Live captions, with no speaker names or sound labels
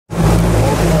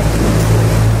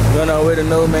already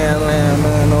know, man,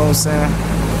 man, know what I'm saying?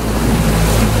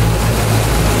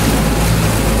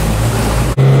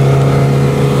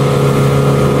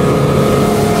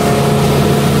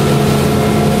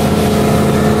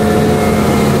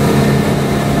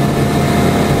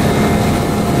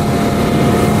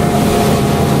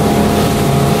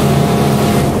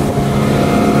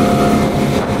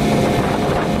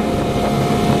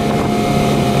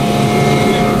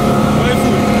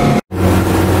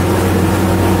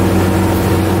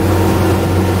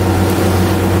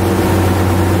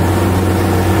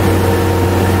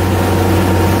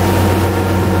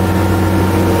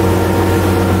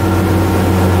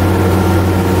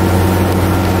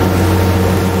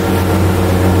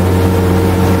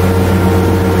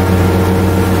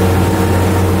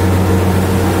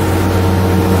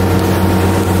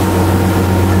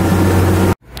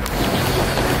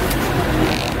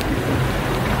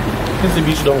 It's the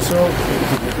beach down south.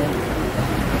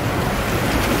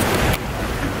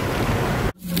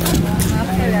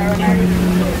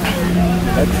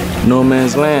 No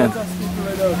man's land.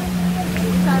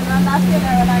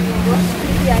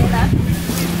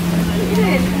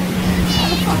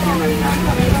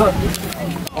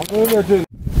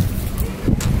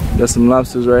 Got some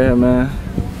lobsters right here, man.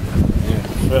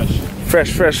 Yeah,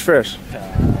 fresh. Fresh.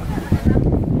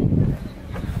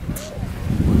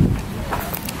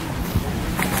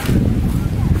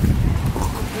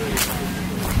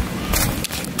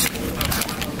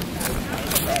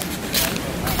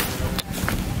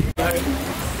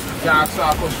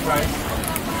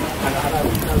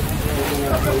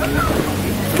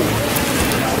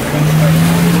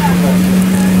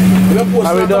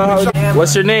 How we doing?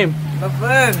 What's your name?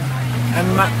 Laverne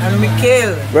and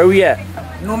Mikhail. Where we at?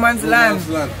 No Man's Land.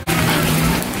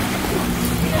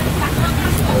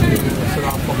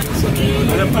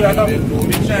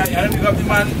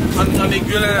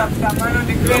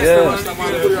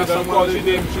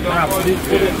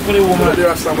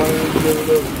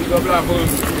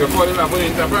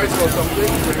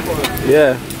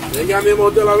 Yeah.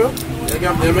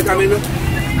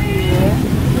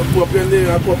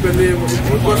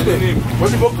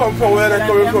 What's the book come from? Where they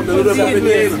coming from?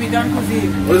 Sweet and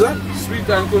cuisine. What is that? Sweet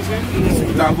and cuisine.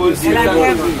 Sweet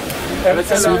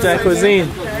and cuisine.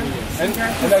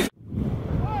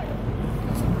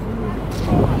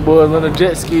 Boys on the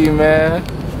jet ski, man.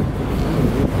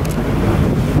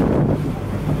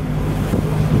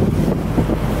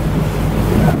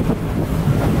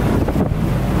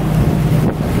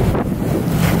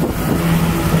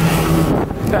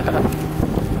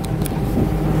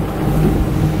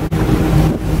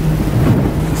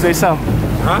 Say something.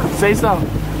 Huh? Say something.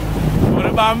 What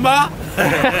about Ma?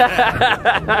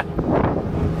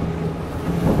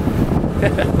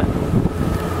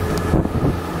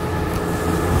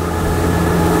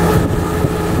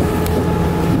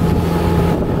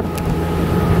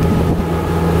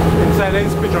 Inside there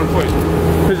is Pigeon Point.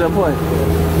 Pigeon Point.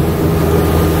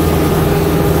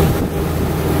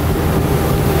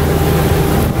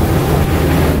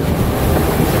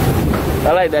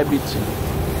 I like that beach.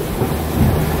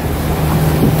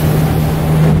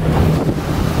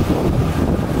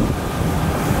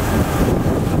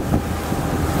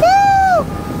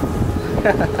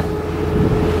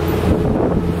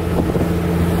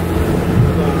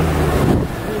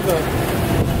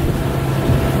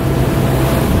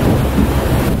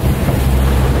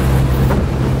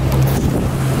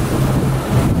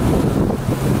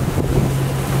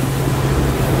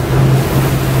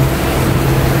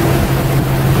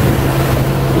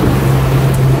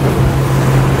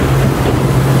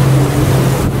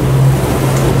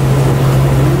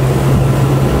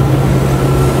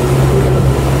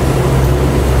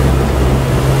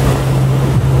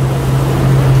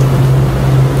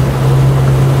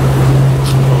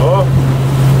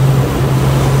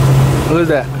 What is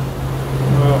that?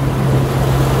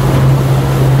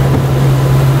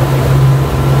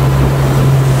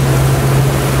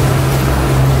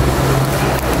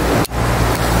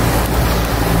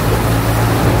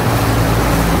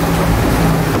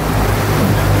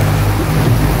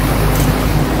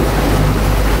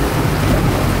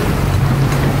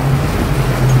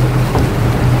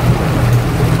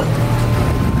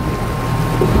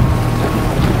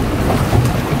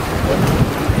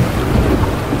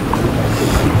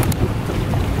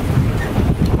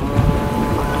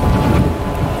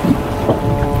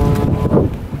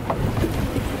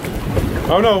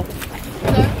 Oh no.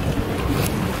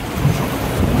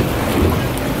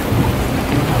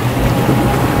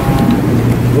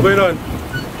 What's going on?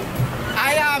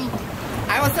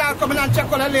 I was coming and check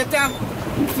on her later.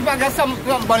 See if I get some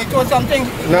bonito or something.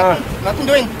 Nah. Nothing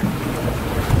doing.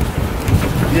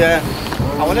 Yeah.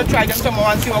 I want to try them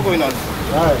tomorrow and see what's going on.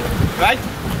 Alright. Right?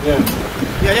 Yeah.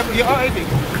 Yeah, you're alright.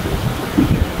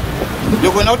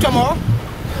 You're going out tomorrow?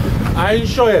 I ain't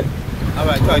sure yet.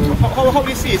 Alright, right. How do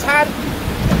you see? It's hard?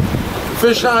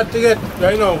 Fish hard to get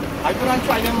right now. I go and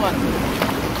try them, man.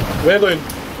 Where you going?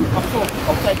 Up so,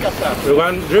 outside Captain. You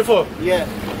going drift for? Yeah.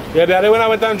 Yeah, the other day when I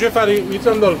went on drift, I eat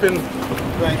some dolphin.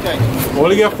 Right.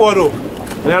 Only get 4 though.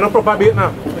 And I have no proper bait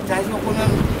now. But there's no going to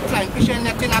try and fish and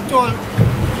nothing at all.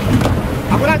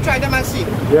 I'm going to try them and see.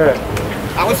 Yeah.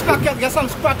 I will get some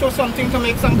spot or something to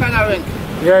make some kind of rank.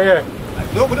 Yeah.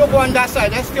 Don't go on that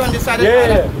side. Let's stay on this side.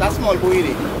 Yeah. That small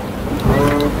buoy.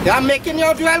 They are making you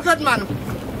well good, man.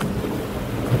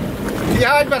 See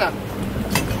how it, brother?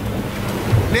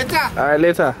 Later. Alright,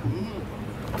 later.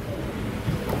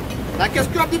 Like you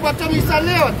scrub the bottom, you said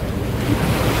layout.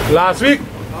 Last week,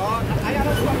 Oh, I had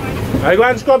a scrub mine. I go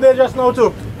and scrub there just now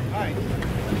too. Alright.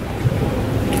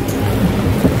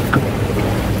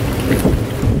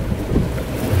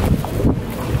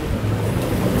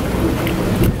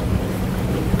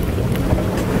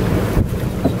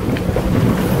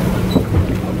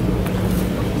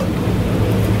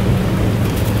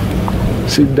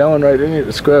 See down right there,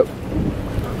 the scrap.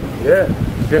 Yeah,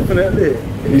 definitely.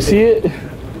 You see it?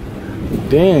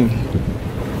 Dang.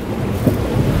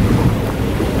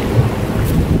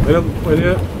 When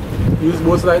you use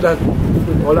boats like that,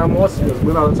 with all that moss, you just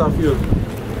bring out of field.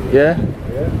 Yeah?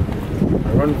 Yeah.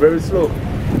 I run very slow.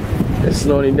 It's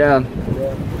slowing down.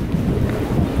 Yeah.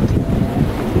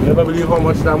 You never believe how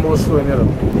much that moss slowing you know.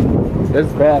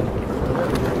 That's bad.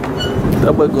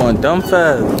 That boy going dumb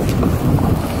fast.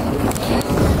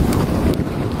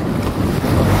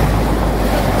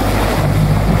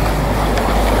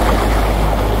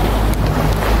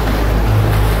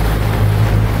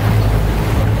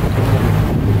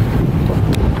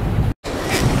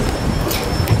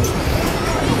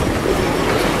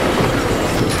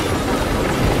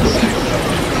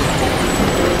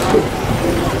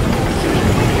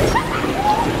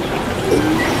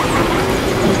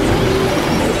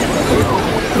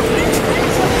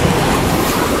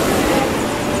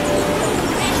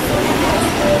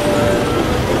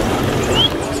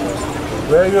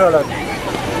 Where you are at?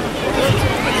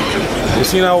 You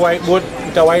seen a white boat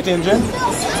with a white engine?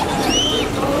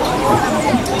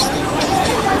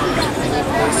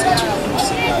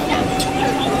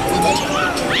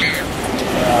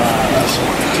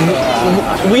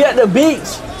 We at the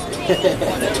beach.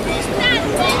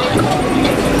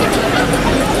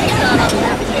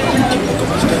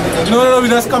 No, we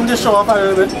just come to show off a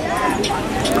little bit.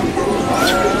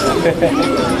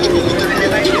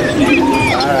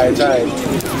 Alright.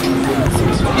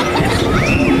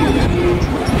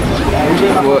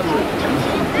 What?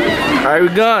 Alright, we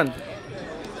gone.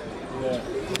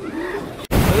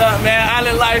 What's up, man?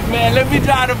 Island life, man. Let me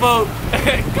drive the boat.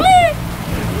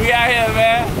 We out here,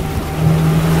 man.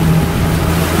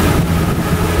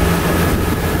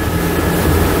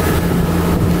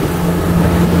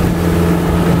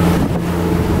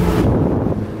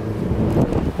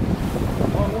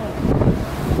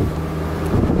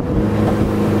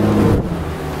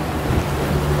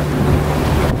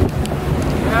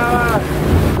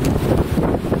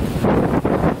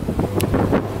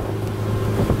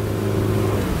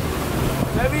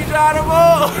 Let me drive the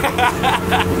boat.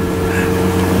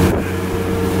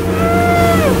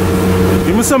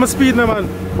 Give me some speed now, man.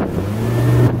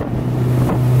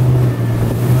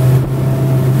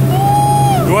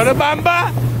 You want a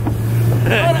bamba?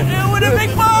 You with a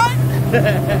big boy?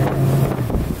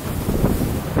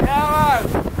 Yeah, man.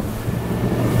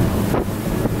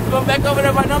 Go back over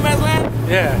there by no man's land?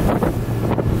 Yeah.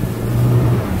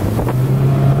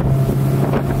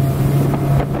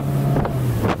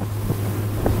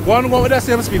 Go with that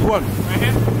same speed, go on. Right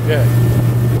here? Yeah.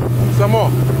 Some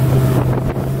more.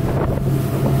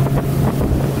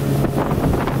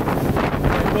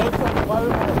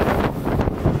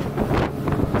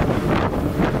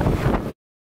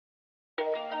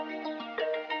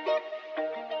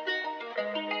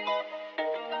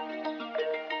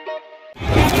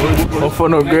 No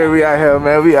fun, no gravy out here,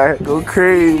 man. We out here go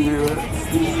crazy, man.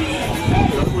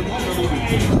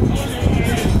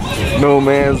 No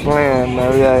man's land,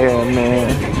 man. We out here, man.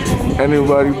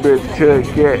 Anybody bitch could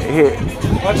get hit.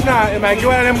 Watch now, it might give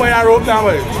one of them boy that rope down,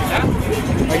 boy.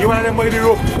 Might give one of them boy the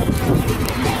rope.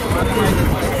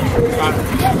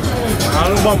 I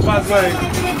don't bump past, boy.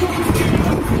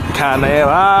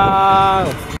 Carnaval.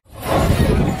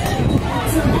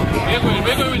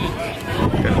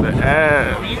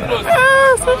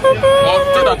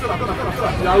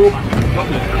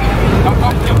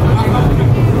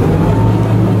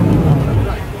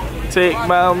 Take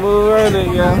my move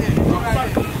running, yeah.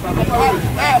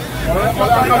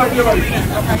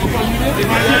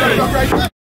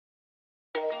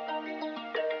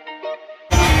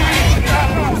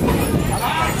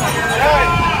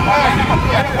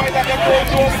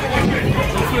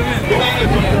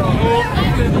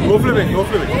 No flipping, no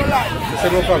flipping. Say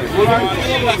no problem. No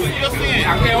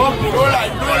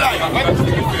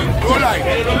lie.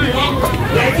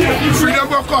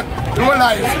 Freedom of cut. No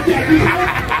lie.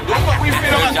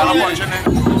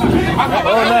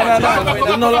 Oh,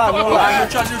 no lie.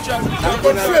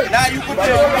 Now you could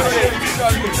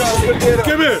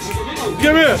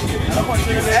Give here.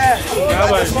 Yeah,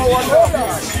 boy.